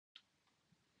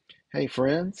Hey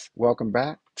friends, welcome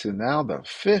back to now the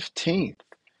 15th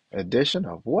edition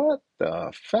of What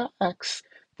the Facts,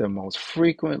 the most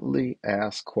frequently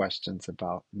asked questions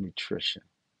about nutrition.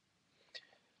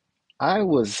 I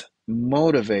was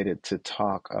motivated to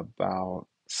talk about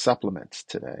supplements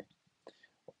today.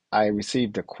 I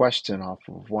received a question off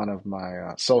of one of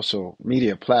my social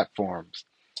media platforms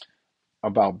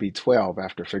about B12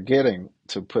 after forgetting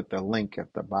to put the link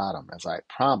at the bottom as I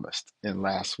promised in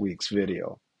last week's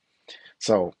video.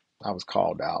 So I was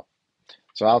called out.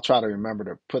 So I'll try to remember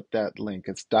to put that link.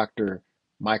 It's Dr.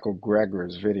 Michael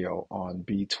Greger's video on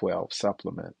B12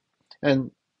 supplement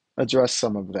and address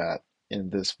some of that in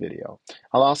this video.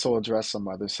 I'll also address some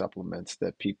other supplements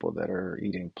that people that are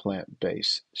eating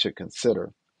plant-based should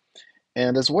consider.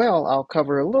 And as well, I'll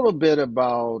cover a little bit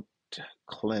about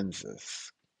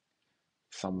cleanses.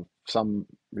 Some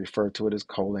refer to it as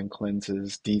colon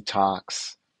cleanses,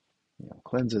 detox,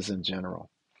 cleanses in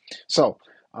general. So,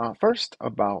 first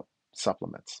about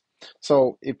supplements.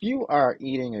 So, if you are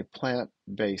eating a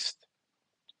plant-based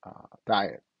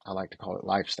diet, I like to call it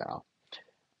lifestyle,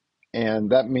 and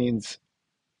that means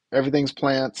everything's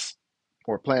plants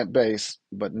or plant-based,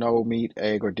 but no meat,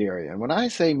 egg, or dairy. And when I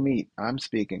say meat, I'm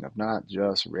speaking of not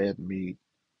just red meat,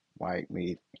 white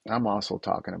meat. I'm also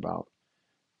talking about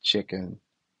chicken,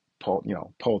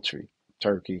 poultry,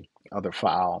 turkey, other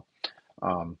fowl,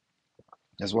 um,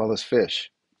 as well as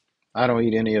fish. I don't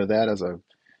eat any of that as a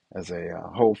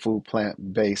whole food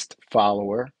plant-based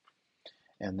follower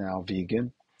and now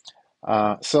vegan.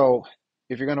 So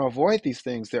if you're going to avoid these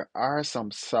things, there are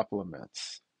some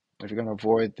supplements. If you're going to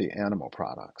avoid the animal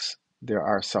products, there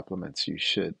are supplements you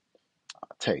should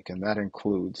take, and that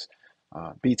includes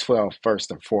B12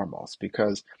 first and foremost,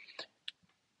 because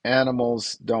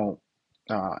animals don't.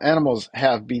 Animals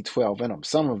have B12 in them.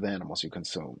 Some of the animals you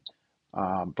consume,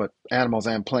 but animals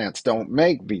and plants don't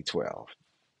make B12.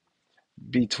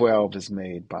 B12 is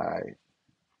made by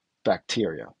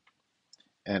bacteria.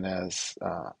 And as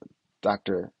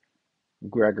Dr.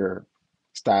 Greger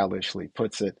stylishly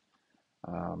puts it,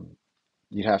 um,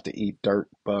 you'd have to eat dirt,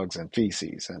 bugs, and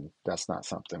feces, and that's not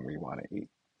something we want to eat.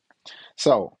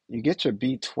 So you get your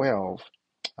B12.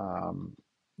 Um,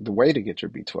 the way to get your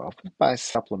B12 is by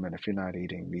supplement if you're not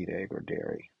eating meat, egg, or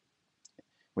dairy,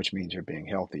 which means you're being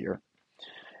healthier.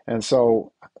 And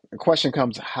so the question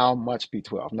comes, how much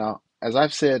B12? Now, as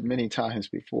I've said many times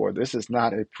before, this is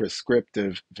not a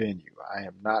prescriptive venue. I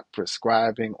am not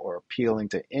prescribing or appealing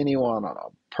to anyone on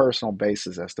a personal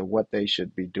basis as to what they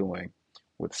should be doing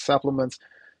with supplements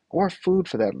or food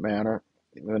for that matter.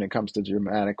 When it comes to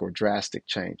dramatic or drastic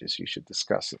changes, you should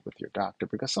discuss it with your doctor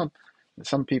because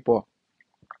some people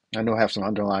I know have some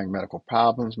underlying medical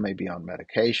problems, maybe on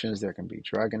medications. There can be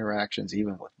drug interactions,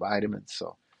 even with vitamins.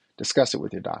 So discuss it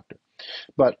with your doctor.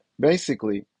 But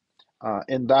basically,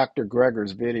 in Dr.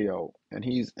 Greger's video, and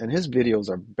his videos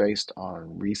are based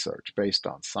on research, based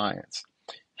on science.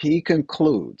 He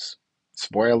concludes,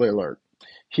 spoiler alert,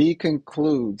 he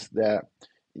concludes that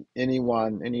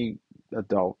any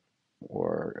adult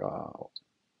or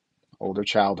older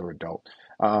child or adult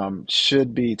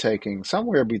should be taking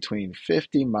somewhere between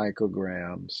 50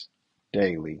 micrograms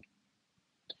daily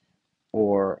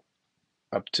or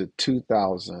up to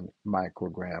 2,000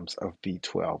 micrograms of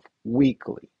B12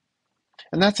 weekly.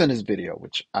 And that's in his video,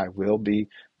 which I will be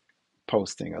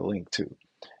posting a link to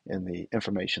in the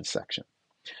information section.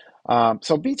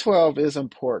 So B12 is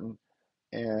important,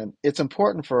 and it's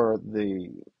important for the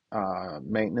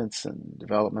maintenance and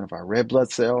development of our red blood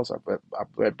cells. Our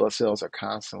red blood cells are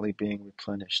constantly being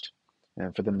replenished,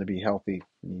 and for them to be healthy,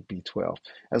 we need B12,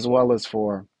 as well as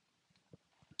for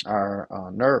our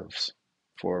nerves,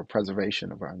 for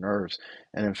preservation of our nerves.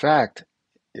 And in fact,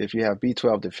 if you have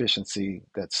B12 deficiency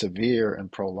that's severe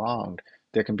and prolonged,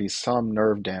 there can be some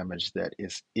nerve damage that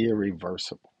is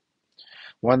irreversible.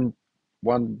 One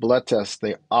one blood test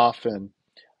they often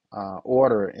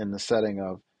order in the setting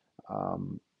of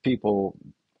people,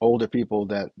 older people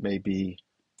that may be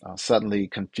suddenly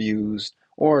confused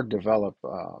or develop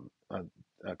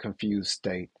a confused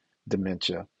state,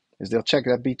 dementia, is they'll check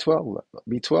that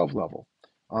B12 level.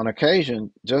 On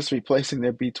occasion, just replacing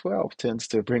their B12 tends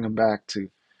to bring them back to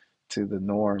the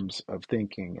norms of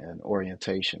thinking and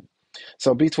orientation.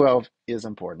 So B12 is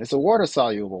important. It's a water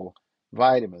soluble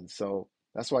vitamin, so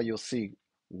that's why you'll see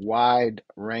wide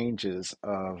ranges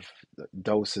of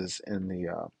doses in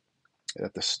the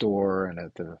at the store and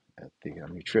at the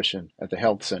nutrition at the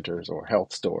health centers or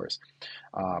health stores.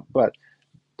 But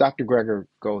Dr. Greger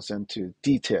goes into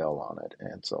detail on it,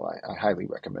 and so I highly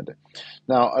recommend it.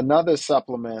 Now, another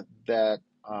supplement that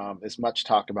is much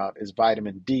talked about is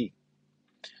vitamin D.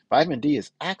 Vitamin D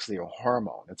is actually a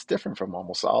hormone. It's different from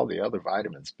almost all the other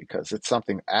vitamins because it's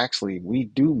something actually we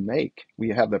do make, we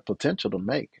have the potential to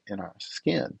make in our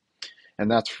skin.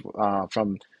 And that's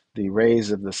from the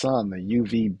rays of the sun, the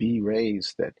UVB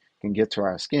rays that can get to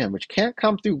our skin, which can't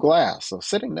come through glass. So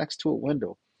sitting next to a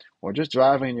window or just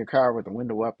driving in your car with the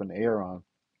window up and the air on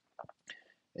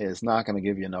is not going to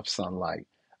give you enough sunlight.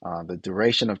 The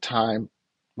duration of time,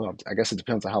 well, I guess it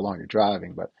depends on how long you're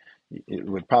driving, but it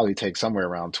would probably take somewhere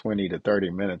around 20 to 30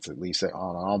 minutes at least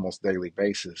on an almost daily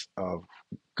basis of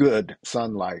good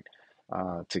sunlight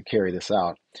to carry this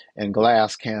out. And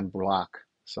glass can block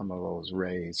some of those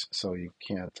rays, so you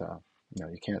can't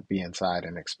be inside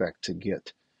and expect to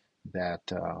get that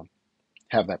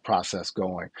have that process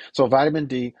going. So vitamin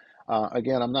D,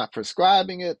 again, I'm not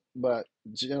prescribing it, but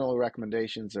general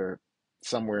recommendations are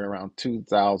somewhere around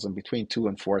 2,000, between 2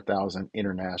 and 4,000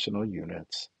 international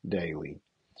units daily,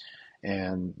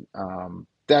 and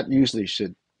that usually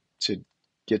should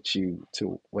get you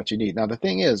to what you need. Now the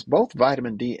thing is, both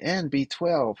vitamin D and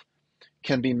B12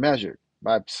 can be measured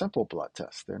by simple blood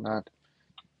tests. They're not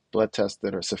blood tests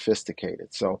that are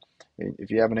sophisticated. So if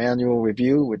you have an annual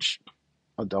review, which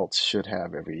adults should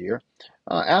have every year.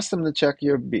 Ask them to check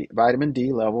your vitamin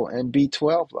D level and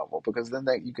B12 level because then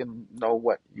you can know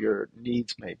what your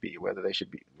needs may be, whether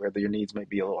your needs may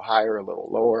be a little higher, a little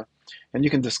lower, and you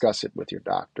can discuss it with your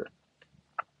doctor.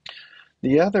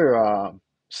 The other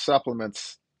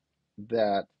supplements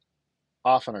that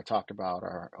often are talked about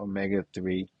are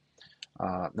omega-3.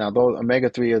 Now, those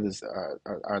omega-3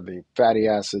 are the fatty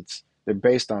acids. They're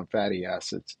based on fatty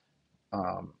acids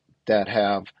that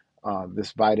have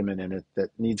this vitamin in it that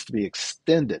needs to be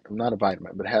extended. Not a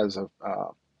vitamin, but has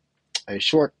a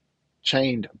short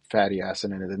chained fatty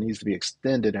acid in it that needs to be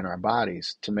extended in our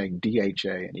bodies to make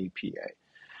DHA and EPA.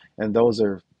 And those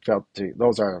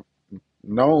are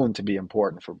known to be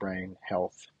important for brain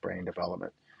health, brain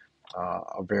development.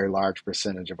 A very large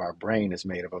percentage of our brain is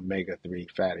made of omega-3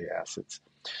 fatty acids.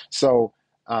 So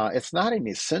it's not an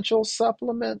essential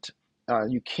supplement.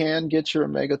 You can get your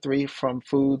omega-3 from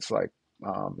foods like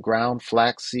ground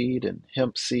flaxseed and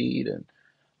hemp seed and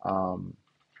um,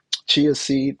 chia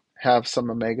seed have some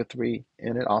omega-3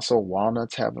 in it. Also,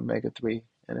 walnuts have omega-3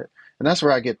 in it. And that's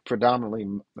where I get predominantly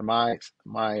my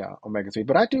omega-3.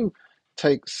 But I do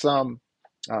take some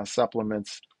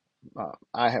supplements.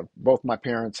 I have both my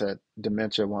parents had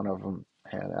dementia. One of them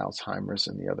had Alzheimer's,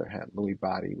 and the other had Lewy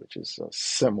body, which is a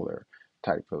similar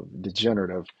type of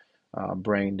degenerative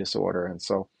brain disorder. And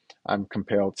so I'm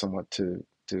compelled somewhat to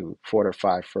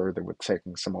fortify further with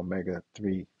taking some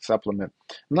omega-3 supplement.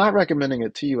 I'm not recommending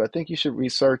it to you. I think you should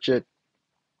research it,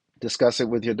 discuss it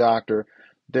with your doctor.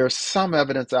 There's some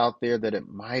evidence out there that it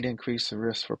might increase the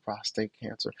risk for prostate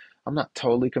cancer. I'm not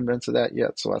totally convinced of that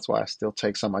yet, so that's why I still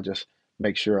take some. I just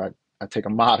make sure I take a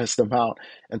modest amount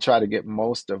and try to get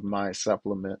most of my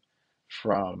supplement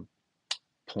from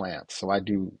plants. So I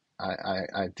do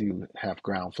have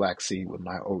ground flaxseed with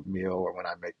my oatmeal or when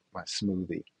I make my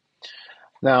smoothie.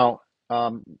 Now,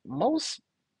 most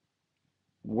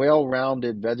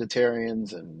well-rounded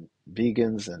vegetarians and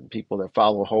vegans and people that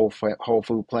follow whole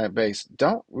food plant-based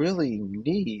don't really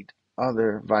need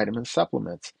other vitamin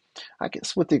supplements. I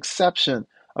guess with the exception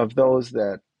of those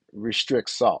that restrict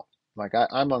salt. Like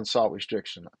I'm on salt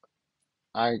restriction.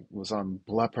 I was on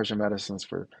blood pressure medicines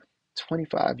for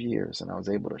 25 years and I was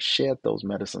able to shed those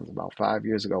medicines about 5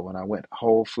 years ago when I went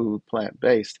whole food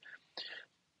plant-based.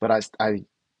 But I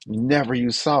never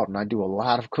use salt and I do a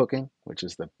lot of cooking, which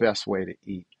is the best way to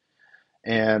eat.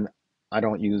 And I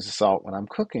don't use salt when I'm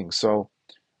cooking. So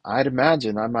I'd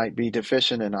imagine I might be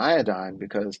deficient in iodine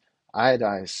because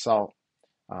iodized salt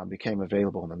became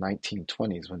available in the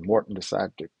 1920s when Morton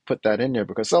decided to put that in there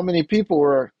because so many people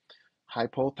were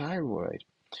hypothyroid.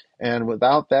 And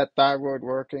without that thyroid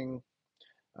working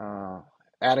uh,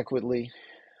 adequately,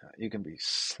 you can be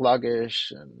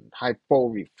sluggish and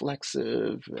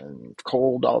hyporeflexive and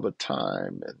cold all the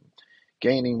time and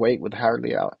gaining weight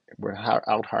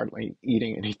without hardly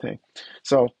eating anything.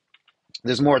 So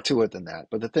there's more to it than that.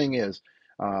 But the thing is,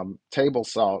 table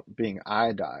salt being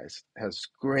iodized has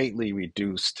greatly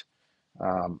reduced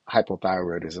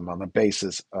hypothyroidism on the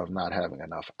basis of not having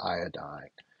enough iodine.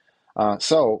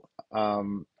 So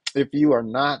if you are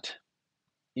not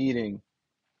eating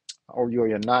or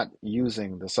you're not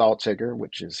using the salt shaker,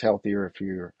 which is healthier if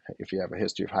you have a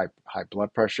history of high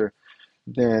blood pressure,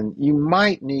 then you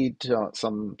might need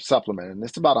some supplement, and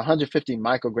it's about 150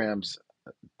 micrograms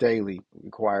daily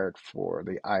required for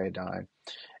the iodine.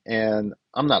 And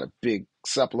I'm not a big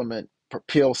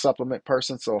pill supplement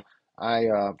person, so I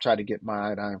try to get my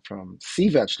iodine from sea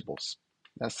vegetables.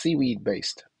 That's seaweed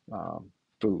based.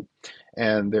 food.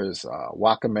 And there's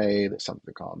wakame, there's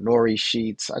something called nori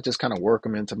sheets. I just kind of work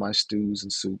them into my stews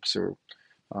and soups or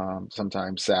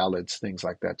sometimes salads, things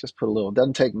like that. Just put a little,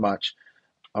 doesn't take much.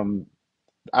 Um,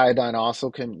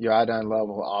 your iodine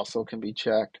level also can be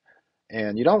checked.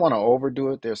 And you don't want to overdo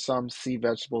it. There's some sea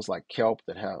vegetables like kelp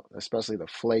that have, especially the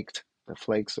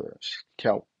flakes or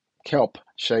kelp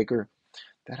shaker,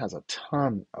 that has a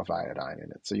ton of iodine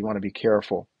in it. So you want to be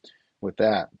careful with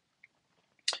that.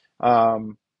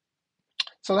 Um,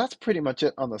 so that's pretty much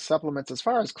it on the supplements. As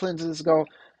far as cleanses go,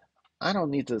 I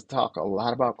don't need to talk a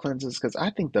lot about cleanses because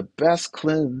I think the best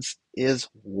cleanse is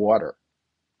water.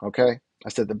 Okay? I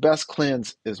said the best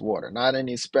cleanse is water, not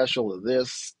any special of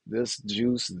this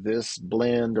juice, this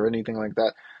blend, or anything like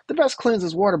that. The best cleanse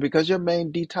is water because your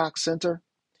main detox center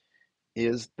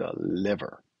is the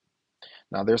liver.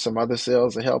 Now, there's some other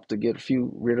cells that help to get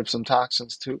rid of some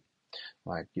toxins too,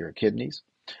 like your kidneys.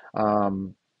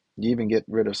 Um, you even get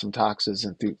rid of some toxins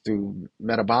and through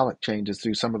metabolic changes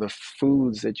through some of the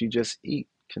foods that you just eat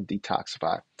can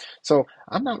detoxify. So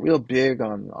I'm not real big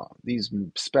on these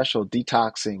special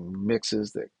detoxing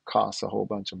mixes that cost a whole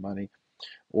bunch of money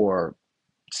or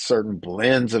certain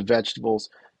blends of vegetables.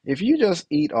 If you just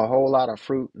eat a whole lot of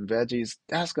fruit and veggies,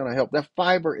 that's going to help. That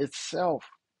fiber itself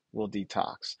will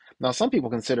detox. Now, some people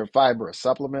consider fiber a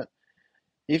supplement.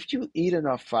 If you eat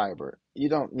enough fiber, you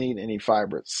don't need any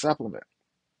fiber supplement.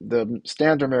 The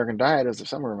standard American diet is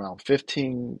somewhere around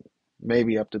 15,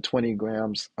 maybe up to 20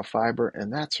 grams of fiber,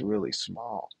 and that's really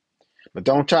small. But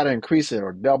don't try to increase it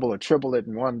or double or triple it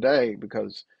in one day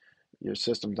because your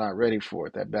system's not ready for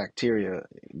it. That bacteria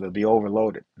will be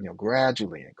overloaded.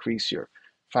 Gradually increase your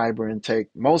fiber intake.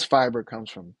 Most fiber comes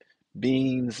from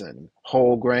beans and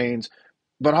whole grains,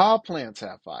 but all plants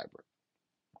have fiber.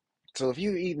 So if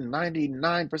you're eating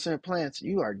 99% plants,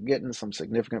 you are getting some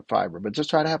significant fiber, but just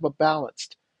try to have a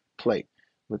balanced plate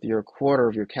with your quarter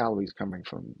of your calories coming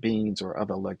from beans or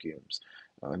other legumes,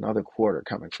 another quarter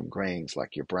coming from grains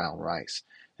like your brown rice,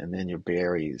 and then your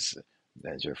berries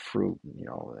as your fruit,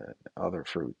 other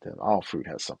fruit. And all fruit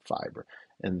has some fiber.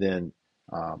 And then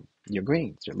your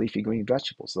greens, your leafy green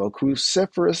vegetables, those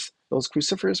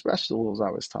cruciferous vegetables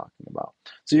I was talking about.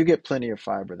 So you get plenty of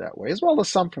fiber that way, as well as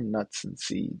some from nuts and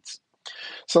seeds.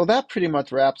 So that pretty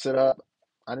much wraps it up.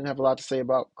 I didn't have a lot to say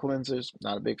about cleansers.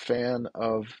 Not a big fan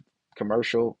of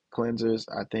commercial cleansers.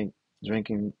 I think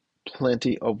drinking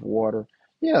plenty of water.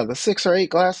 Yeah, the 6 or 8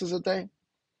 glasses a day,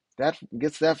 that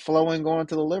gets that flowing going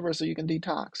to the liver so you can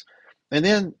detox. And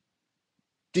then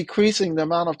decreasing the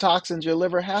amount of toxins your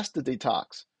liver has to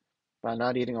detox by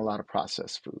not eating a lot of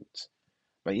processed foods,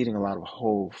 by eating a lot of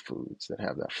whole foods that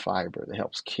have that fiber that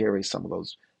helps carry some of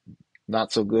those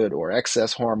not so good or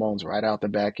excess hormones right out the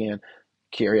back end,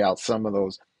 carry out some of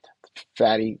those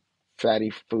fatty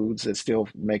foods that still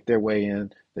make their way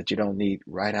in that you don't need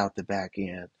right out the back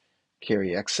end,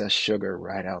 carry excess sugar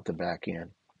right out the back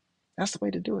end. That's the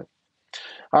way to do it.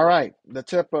 All right, the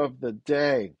tip of the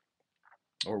day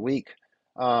or week.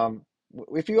 Um,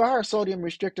 if you are a sodium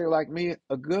restrictor like me,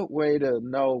 a good way to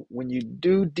know when you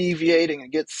do deviating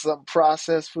and get some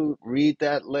processed food, read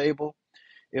that label.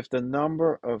 If the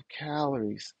number of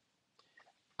calories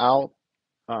out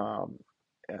um,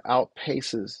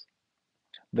 outpaces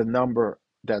the number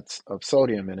that's of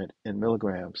sodium in it in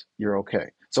milligrams, you're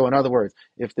okay. So in other words,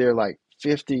 if they're like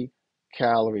 50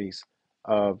 calories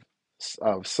of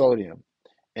sodium,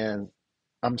 and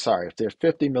I'm sorry, if they're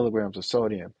 50 milligrams of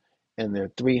sodium and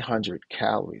they're 300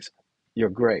 calories, you're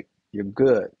great. You're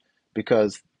good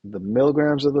because the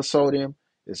milligrams of the sodium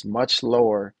is much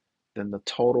lower than the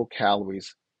total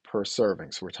calories per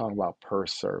serving. So we're talking about per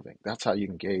serving. That's how you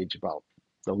can gauge about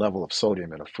the level of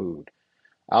sodium in a food.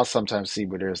 I'll sometimes see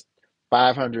where there's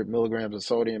 500 milligrams of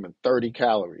sodium and 30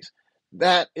 calories.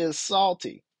 That is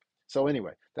salty. So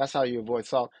anyway, that's how you avoid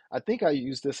salt. I think I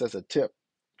used this as a tip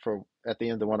for at the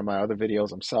end of one of my other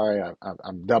videos. I'm sorry,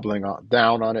 I'm doubling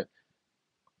down on it,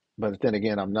 but then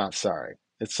again, I'm not sorry.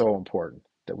 It's so important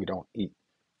that we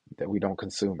don't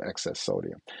consume excess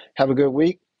sodium. Have a good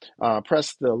week.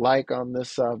 Press the like on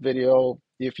this video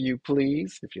if you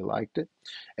please, if you liked it.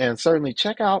 And certainly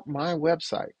check out my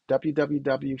website,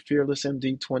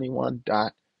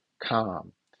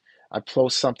 www.fearlessmd21.com. I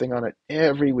post something on it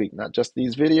every week, not just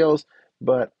these videos,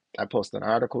 but I post an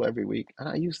article every week, and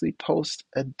I usually post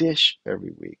a dish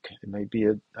every week. It may be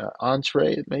an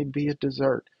entree, it may be a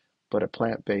dessert, but a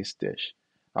plant-based dish.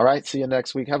 All right, see you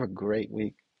next week. Have a great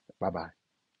week. Bye-bye.